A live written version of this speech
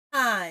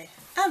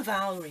I'm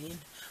Valerie.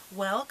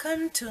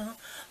 Welcome to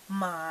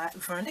my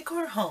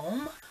vernacular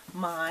home,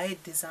 my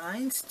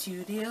design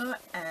studio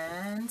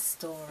and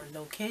store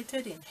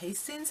located in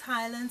Hastings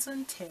Highlands,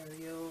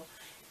 Ontario,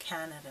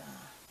 Canada.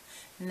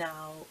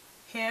 Now,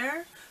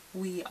 here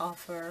we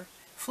offer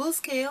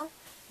full-scale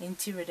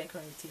interior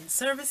decorating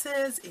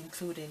services,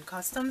 including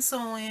custom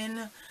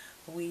sewing.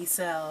 We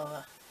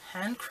sell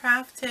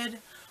handcrafted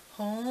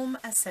home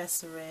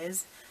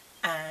accessories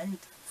and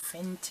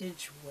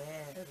vintage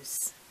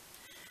wares.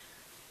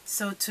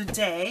 So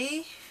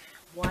today,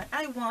 what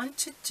I want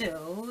to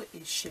do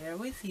is share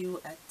with you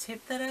a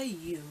tip that I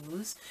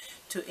use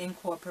to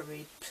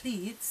incorporate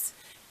pleats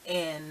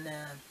in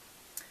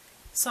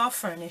soft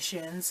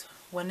furnishings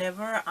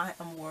whenever I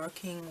am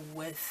working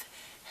with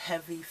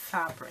heavy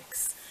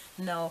fabrics.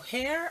 Now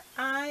here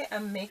I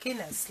am making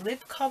a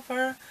slip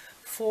cover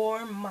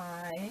for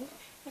my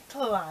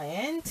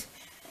client,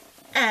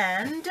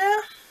 and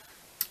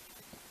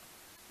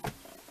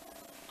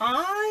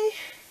I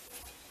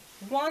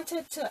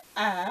wanted to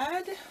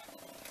add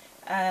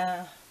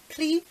a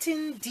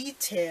pleating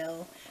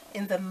detail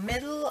in the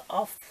middle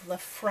of the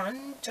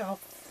front of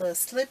the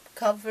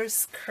slipcover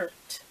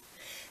skirt.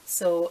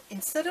 So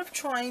instead of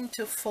trying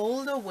to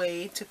fold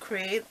away to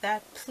create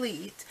that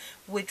pleat,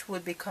 which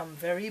would become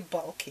very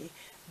bulky,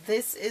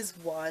 this is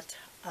what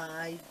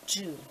I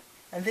do.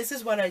 And this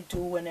is what I do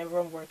whenever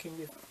I'm working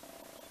with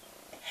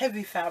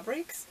heavy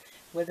fabrics,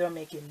 whether I'm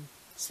making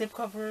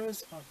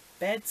slipcovers or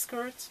bed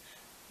skirts.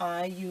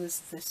 I use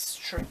this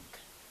trick,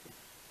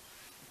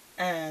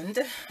 and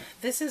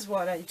this is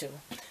what I do.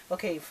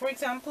 Okay, for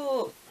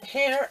example,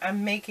 here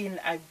I'm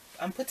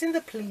putting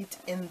the pleat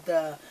in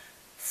the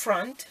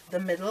front, the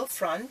middle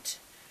front.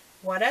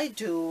 What I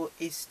do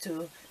is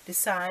to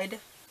decide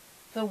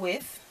the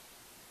width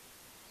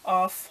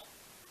of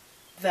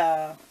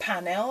the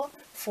panel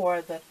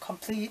for the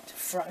complete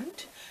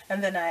front,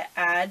 and then I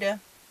add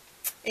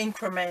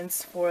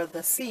increments for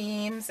the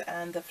seams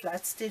and the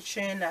flat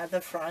stitching at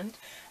the front,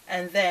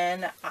 and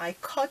then I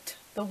cut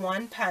the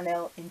one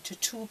panel into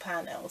two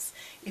panels.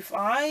 If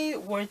I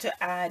were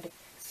to add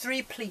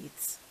 3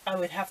 pleats, I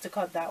would have to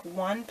cut that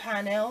one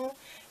panel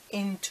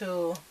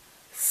into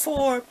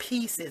 4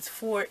 pieces,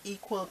 4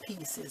 equal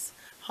pieces.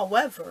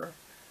 However,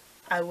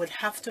 I would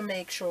have to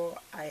make sure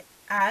I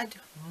add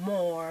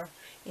more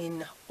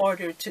in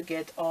order to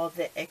get all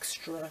the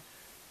extra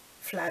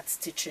flat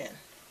stitching.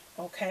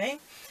 Okay,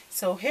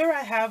 so here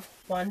I have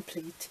one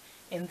pleat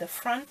in the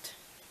front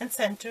and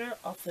center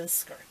of the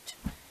skirt.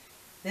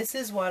 This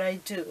is what I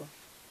do.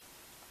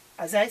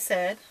 As I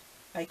said,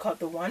 I cut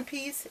the one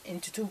piece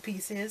into 2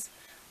 pieces.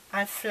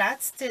 I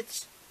flat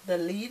stitch the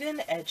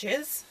leading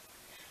edges.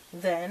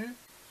 Then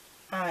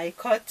I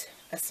cut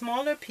a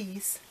smaller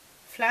piece,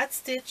 flat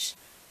stitch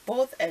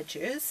both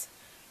edges.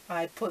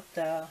 I put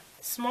the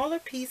smaller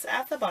piece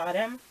at the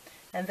bottom,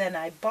 and then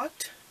I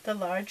butt the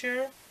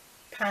larger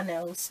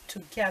panels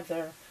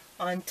together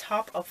on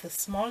top of the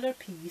smaller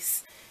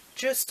piece,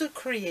 just to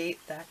create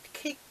that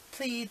kick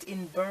pleat,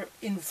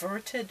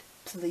 inverted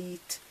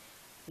pleat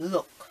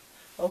look.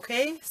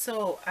 Okay,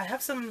 so I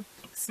have some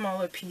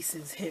smaller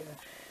pieces here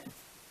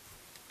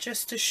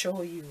just to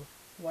show you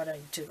what I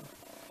do.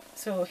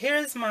 So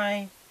here's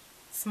my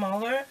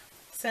smaller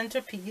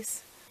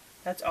centerpiece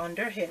that's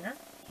under here,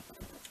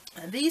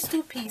 and these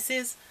 2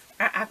 pieces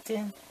are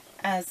acting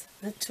as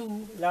the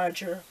 2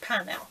 larger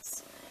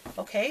panels.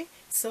 Okay,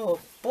 so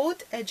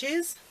both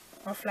edges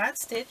are flat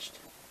stitched.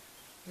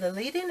 The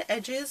leading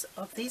edges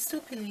of these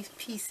 2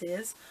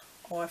 pieces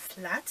are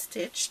flat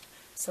stitched.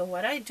 So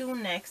what I do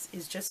next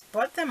is just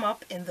butt them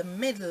up in the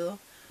middle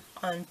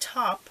on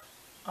top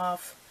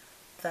of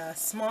the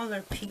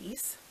smaller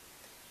piece.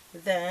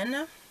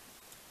 Then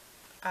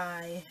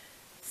I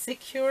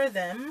secure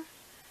them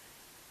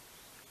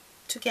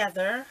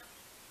together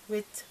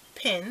with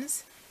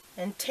pins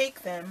and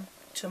take them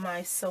to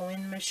my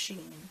sewing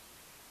machine.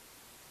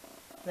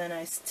 Then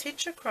I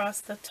stitch across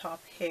the top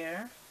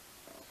here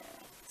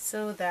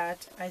so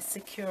that I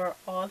secure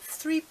all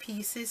 3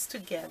 pieces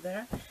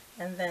together,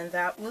 and then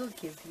that will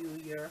give you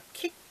your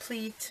kick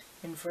pleat,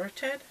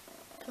 inverted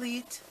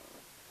pleat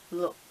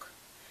look.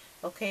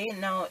 Okay,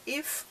 now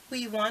if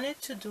we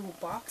wanted to do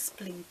box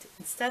pleat,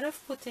 instead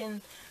of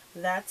putting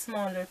that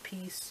smaller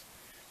piece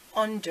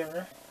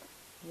under,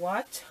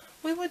 what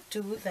we would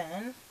do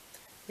then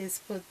is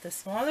put the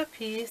smaller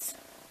piece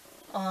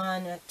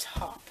on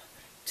top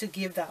to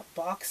give that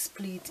box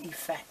pleat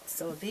effect.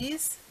 So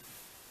these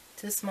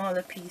 2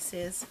 smaller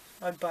pieces,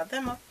 I'd butt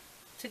them up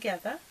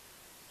together,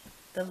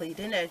 the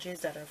leading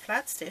edges that are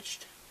flat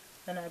stitched,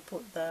 then I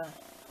put the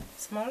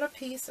smaller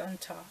piece on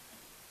top,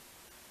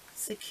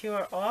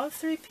 secure all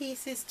 3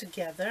 pieces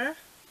together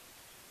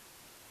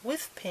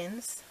with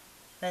pins,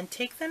 then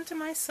take them to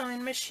my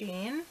sewing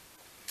machine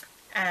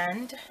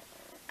and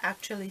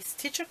actually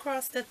stitch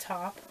across the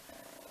top.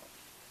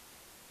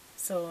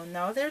 So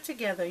now they're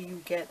together,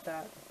 you get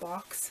that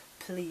box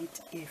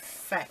pleat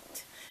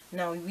effect.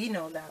 Now we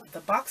know that the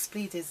box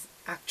pleat is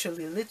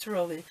actually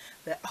literally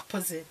the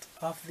opposite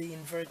of the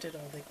inverted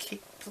or the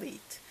kick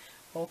pleat.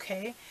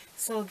 Okay,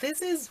 so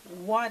this is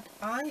what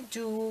I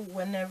do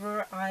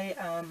whenever I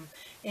am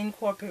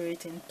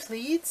incorporating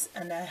pleats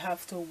and I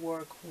have to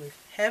work with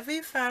heavy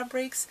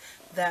fabrics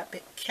that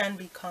can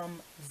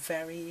become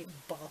very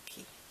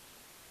bulky.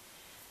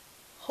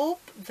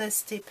 Hope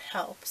this tip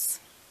helps.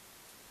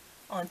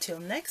 Until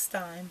next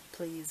time,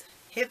 please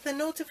hit the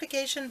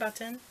notification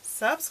button,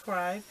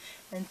 subscribe,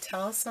 and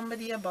tell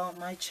somebody about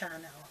my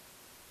channel.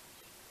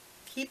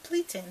 Keep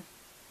pleating,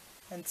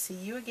 and see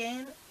you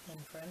again in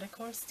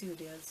Furniture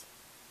Studios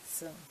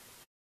soon.